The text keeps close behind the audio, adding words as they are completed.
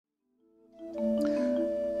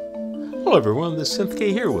Hello everyone, this is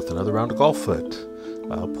SynthK here with another round of Golf Putt.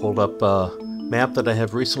 I pulled up a map that I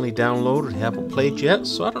have recently downloaded, haven't played yet,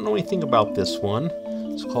 so I don't know anything about this one.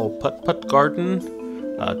 It's called Putt Garden,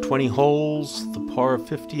 20 holes, the par of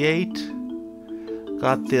 58.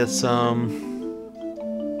 Got this, I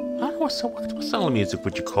don't know, what style of music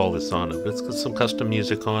would you call this on it, but it's got some custom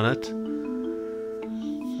music on it.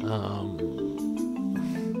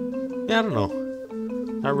 Yeah, I don't know.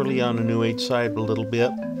 Not really on the new age side, but a little bit.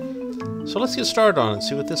 So let's get started on it,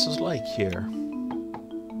 see what this is like here.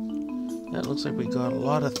 That looks like we got a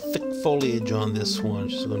lot of thick foliage on this one,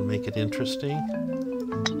 which is going to make it interesting.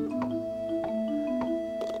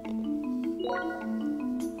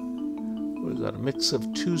 We've got a mix of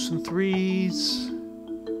 2s and 3s.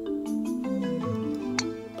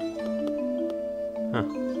 Huh.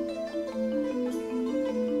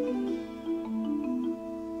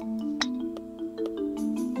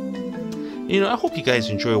 You know, I hope you guys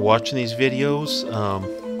enjoy watching these videos.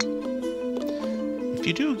 If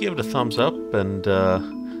you do, give it a thumbs up, and you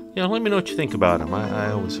know, let me know what you think about them.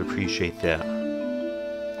 I always appreciate that.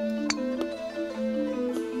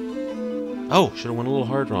 Oh, should have went a little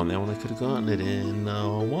harder on that one. I could have gotten it in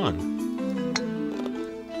 1.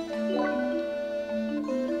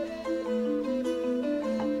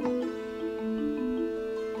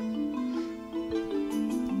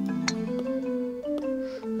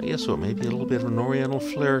 I guess what, maybe a little bit of an oriental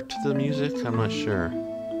flair to the music? I'm not sure.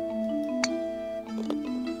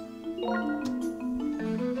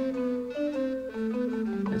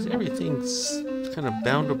 As everything's kind of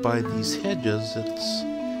bounded by these hedges, it's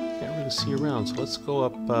can't really see around. So let's go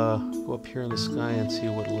up here in the sky and see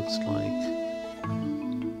what it looks like.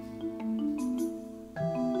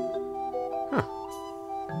 Huh.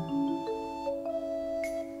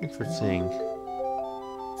 Interesting.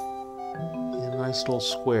 Nice little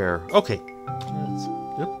square. Okay.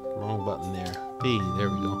 Yep, wrong button there. B, there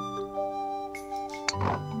we go.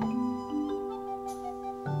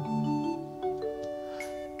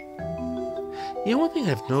 You know, one thing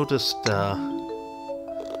I've noticed,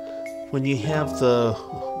 when you have the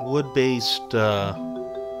wood-based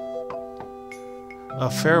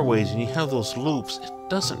fairways and you have those loops, it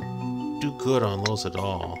doesn't do good on those at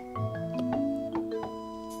all.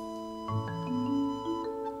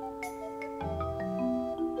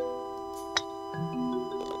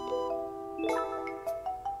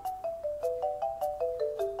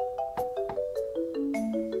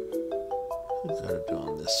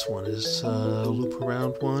 This one is a loop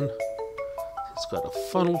around one. It's got a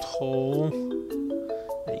funneled hole.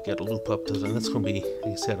 And you got to loop up to them. That's going to be,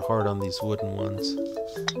 like I said, hard on these wooden ones.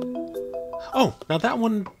 Oh, now that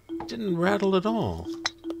one didn't rattle at all.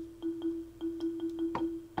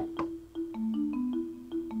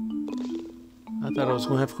 I thought I was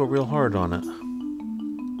going to have to go real hard on it.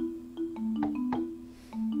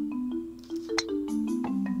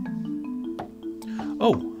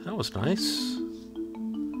 Oh, that was nice.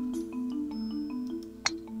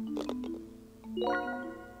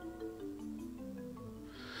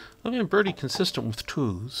 I've been birdie consistent with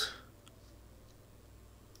 2s.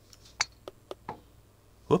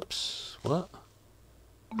 Whoops, what?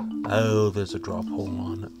 Oh, there's a drop hole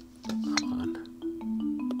on it. Come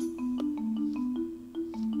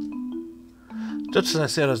on. Just as I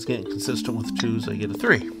said I was getting consistent with 2s, I get a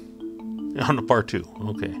 3. On the par 2,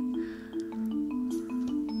 okay.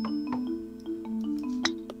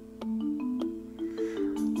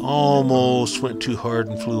 Almost went too hard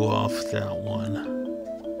and flew off that one.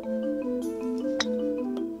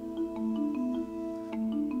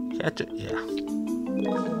 Catch it, yeah.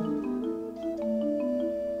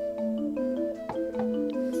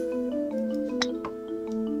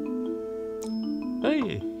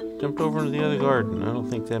 Hey, jumped over into the other garden. I don't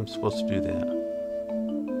think I'm supposed to do that.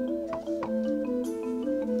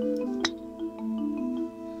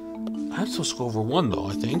 I'm supposed to go over 1 though,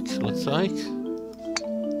 I think. Looks like.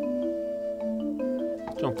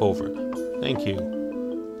 Jump over it. Thank you.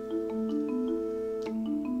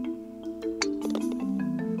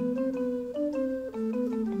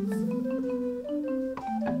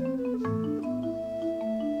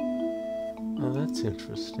 That's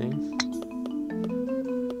interesting.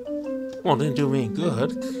 Well, it didn't do me any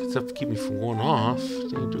good, except to keep me from going off.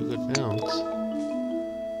 Didn't do a good bounce.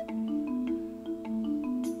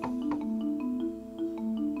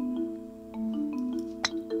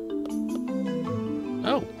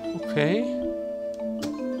 Oh, okay.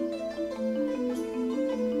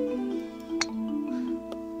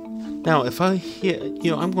 Now, if I hit,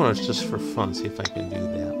 you know, I'm going to just for fun see if I can do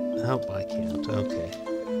that. Nope, I can't. Okay.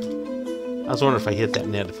 I was wondering if I hit that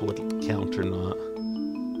net if it would count or not.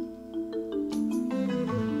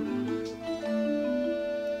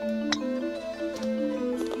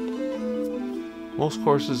 Most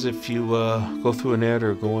courses, if you go through a net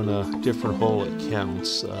or go in a different hole, it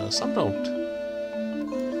counts. Some don't.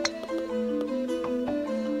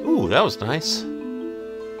 Ooh, that was nice.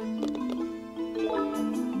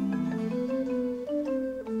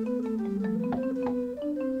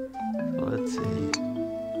 Let's see.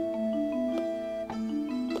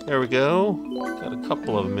 There we go. Got a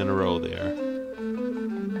couple of them in a row there.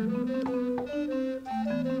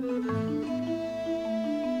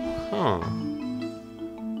 Huh.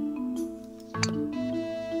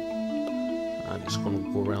 I'm just going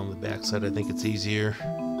to go around the backside. I think it's easier.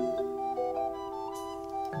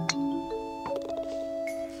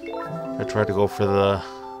 If I tried to go for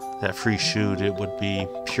that free shoot, it would be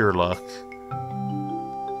pure luck.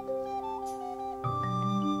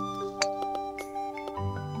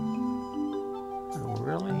 Oh,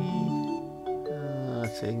 really? I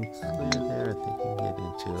think clear there. I think you can get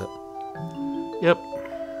into it. Yep.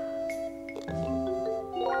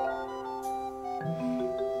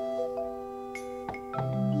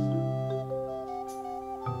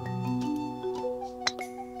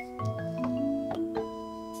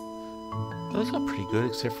 Those got pretty good,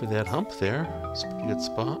 except for that hump there. It's a pretty good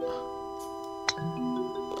spot.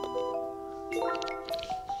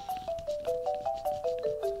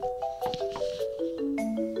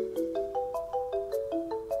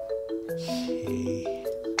 Okay.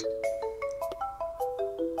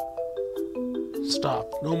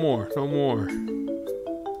 Stop. No more. No more.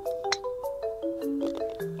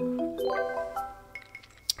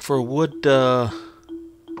 For wood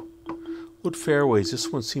fairways,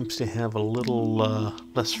 this one seems to have a little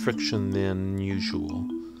less friction than usual.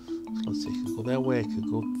 So let's see, I could go that way, I could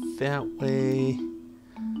go that way.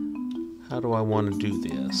 How do I want to do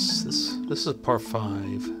this? This is par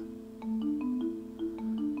 5.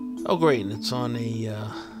 Oh great, and it's on a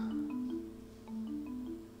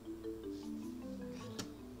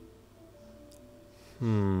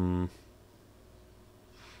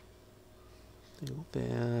do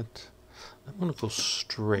that. I'm gonna go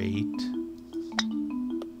straight.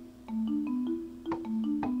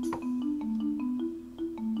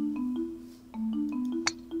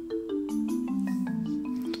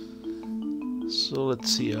 So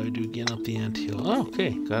let's see how I do again up the anthill. Oh, okay,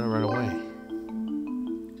 got it right away.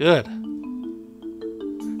 Good.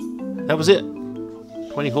 That was it.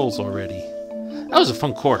 20 holes already. That was a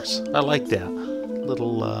fun course. I like that.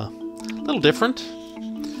 Little different.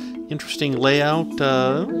 Interesting layout.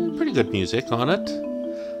 Pretty good music on it.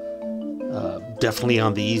 Definitely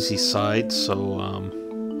on the easy side, so I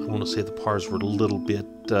want to say the pars were a little bit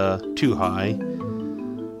too high.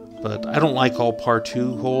 But I don't like all par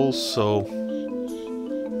 2 holes, so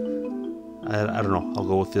I don't know. I'll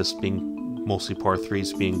go with this being mostly par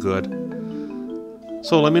 3s being good.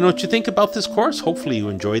 So let me know what you think about this course. Hopefully you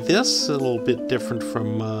enjoyed this. A little bit different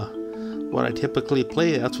from what I typically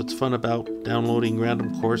play. That's what's fun about downloading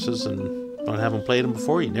random courses and not having played them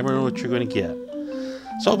before. You never know what you're going to get.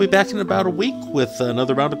 So I'll be back in about a week with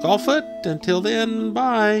another round of Golf It. Until then,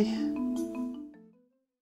 bye.